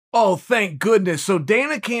Oh, thank goodness. So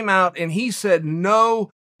Dana came out and he said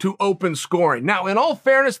no to open scoring. Now, in all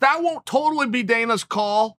fairness, that won't totally be Dana's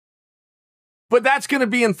call, but that's going to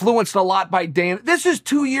be influenced a lot by Dana. This is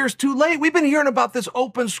 2 years too late. We've been hearing about this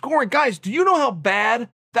open scoring. Guys, do you know how bad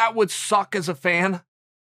that would suck as a fan?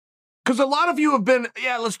 Because a lot of you have been,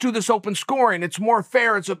 yeah, let's do this open scoring. It's more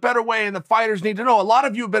fair. It's a better way, and the fighters need to know. A lot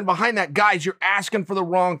of you have been behind that. Guys, you're asking for the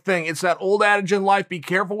wrong thing. It's that old adage in life, be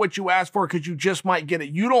careful what you ask for because you just might get it.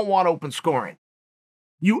 You don't want open scoring.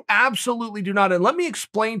 You absolutely do not. And let me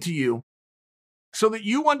explain to you so that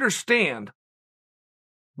you understand.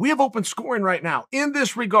 We have open scoring right now in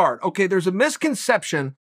this regard. Okay, there's a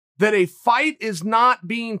misconception that a fight is not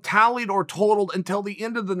being tallied or totaled until the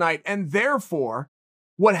end of the night, and therefore,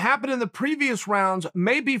 what happened in the previous rounds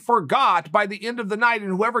may be forgot by the end of the night,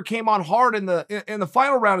 and whoever came on hard in the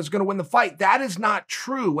final round is going to win the fight. That is not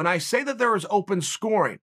true. When I say that there is open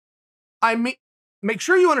scoring, I mean, make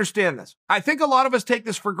sure you understand this. I think a lot of us take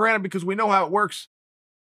this for granted because we know how it works.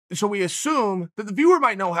 So we assume that the viewer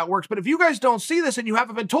might know how it works, but if you guys don't see this and you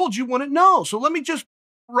haven't been told, you wouldn't know. So let me just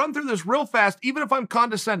run through this real fast, even if I'm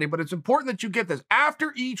condescending, but it's important that you get this.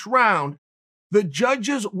 After each round, the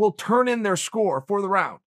judges will turn in their score for the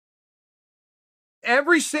round.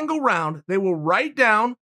 Every single round, they will write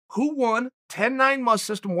down who won, 10-9 must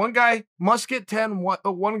system. One guy must get 10,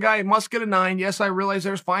 one guy must get a 9. Yes, I realize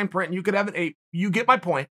there's fine print, and you could have an 8. You get my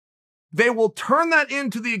point. They will turn that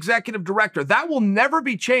into the executive director. That will never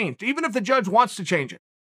be changed, even if the judge wants to change it.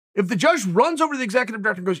 If the judge runs over to the executive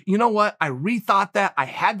director and goes, you know what, I rethought that, I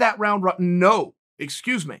had that round run. No,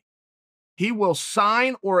 excuse me. He will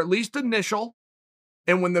sign or at least initial.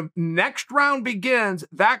 And when the next round begins,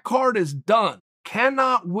 that card is done.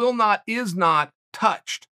 Cannot, will not, is not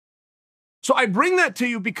touched. So I bring that to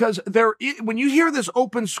you because when you hear this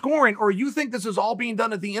open scoring, or you think this is all being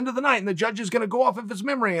done at the end of the night and the judge is going to go off of his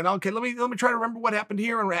memory and, okay, let me try to remember what happened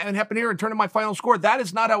here and happened here and turn in my final score. That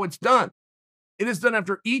is not how it's done. It is done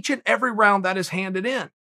after each and every round that is handed in.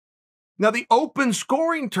 Now, the open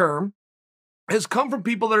scoring term has come from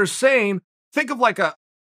people that are saying, think of like a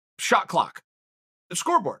shot clock. A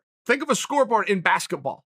scoreboard. Think of a scoreboard in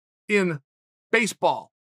basketball, in baseball,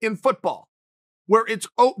 in football, where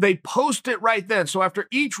they post it right then. So after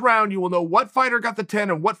each round, you will know what fighter got the 10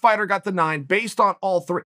 and what fighter got the 9 based on all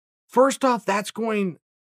three. First off, that's going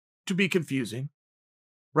to be confusing,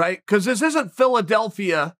 right? Because this isn't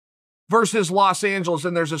Philadelphia versus Los Angeles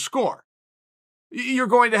and there's a score. You're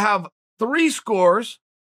going to have 3 scores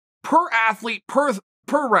per athlete per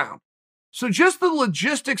round. So just the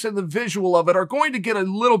logistics and the visual of it are going to get a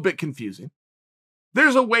little bit confusing.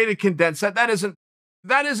 There's a way to condense that. That isn't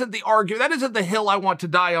the argument. That isn't the hill I want to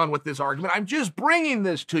die on with this argument. I'm just bringing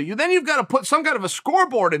this to you. Then you've got to put some kind of a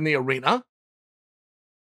scoreboard in the arena.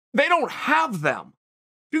 They don't have them.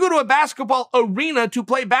 If you go to a basketball arena to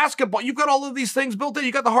play basketball, you've got all of these things built in.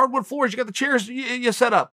 You got the hardwood floors. You got the chairs you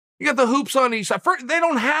set up. You got the hoops on each side. They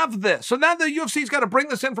don't have this. So now the UFC's got to bring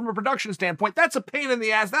this in from a production standpoint. That's a pain in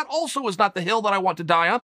the ass. That also is not the hill that I want to die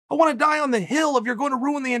on. I want to die on the hill of you're going to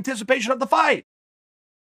ruin the anticipation of the fight.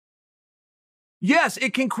 Yes,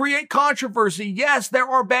 it can create controversy. Yes, there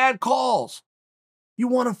are bad calls. You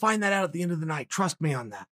want to find that out at the end of the night. Trust me on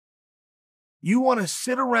that. You want to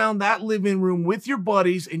sit around that living room with your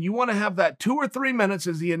buddies and you want to have that 2 or 3 minutes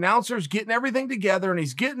as the announcer's getting everything together and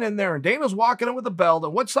he's getting in there and Dana's walking in with a belt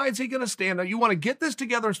and what side's he going to stand on? You want to get this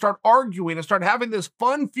together and start arguing and start having this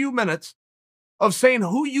fun few minutes of saying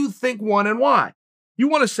who you think won and why. You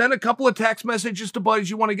want to send a couple of text messages to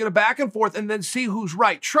buddies. You want to get a back and forth and then see who's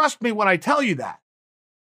right. Trust me when I tell you that.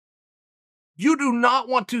 You do not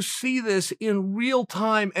want to see this in real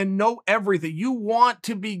time and know everything. You want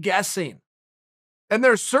to be guessing. And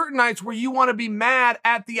there's certain nights where you want to be mad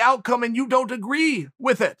at the outcome and you don't agree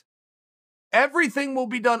with it. Everything will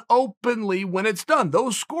be done openly when it's done.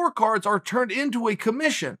 Those scorecards are turned into a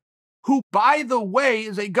commission who, by the way,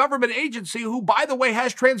 is a government agency who, by the way,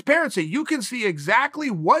 has transparency. You can see exactly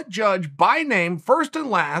what judge by name, first and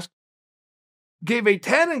last, gave a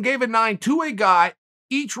 10 and gave a 9 to a guy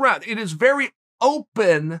each round. It is very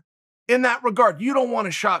open in that regard. You don't want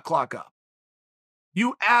a shot clock up.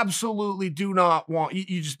 You absolutely do not want,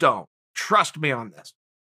 you just don't. Trust me on this.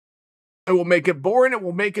 It will make it boring. It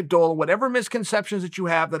will make it dull. Whatever misconceptions that you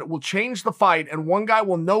have, that it will change the fight and one guy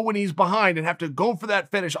will know when he's behind and have to go for that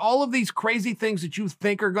finish. All of these crazy things that you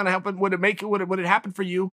think are going to happen, would it happen for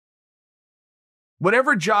you?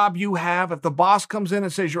 Whatever job you have, if the boss comes in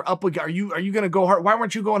and says you're up, are you going to go hard? Why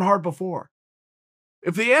weren't you going hard before?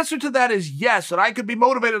 If the answer to that is yes, and I could be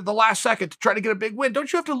motivated at the last second to try to get a big win,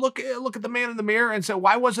 don't you have to look at the man in the mirror and say,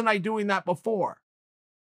 why wasn't I doing that before?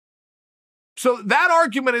 So that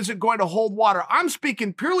argument isn't going to hold water. I'm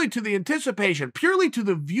speaking purely to the anticipation, purely to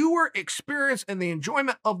the viewer experience and the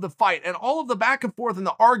enjoyment of the fight and all of the back and forth and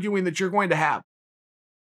the arguing that you're going to have.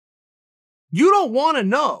 You don't want to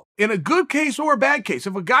know, in a good case or a bad case,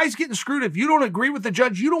 if a guy's getting screwed, if you don't agree with the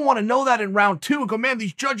judge, you don't want to know that in round 2 and go, man,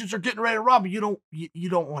 these judges are getting ready to rob me. You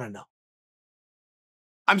don't want to know.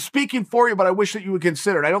 I'm speaking for you, but I wish that you would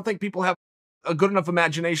consider it. I don't think people have a good enough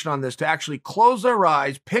imagination on this to actually close their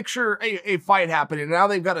eyes, picture a fight happening. Now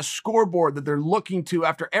they've got a scoreboard that they're looking to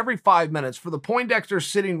after every 5 minutes for the Poindexter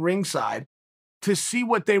sitting ringside to see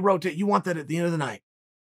what they wrote. You want that at the end of the night.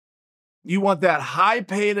 You want that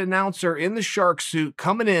high-paid announcer in the shark suit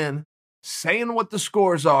coming in, saying what the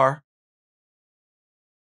scores are,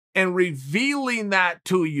 and revealing that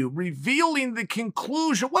to you, revealing the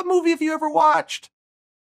conclusion. What movie have you ever watched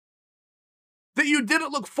that you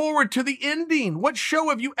didn't look forward to the ending? What show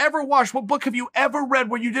have you ever watched? What book have you ever read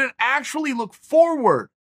where you didn't actually look forward,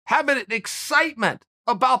 having an excitement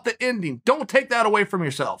about the ending? Don't take that away from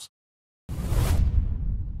yourselves.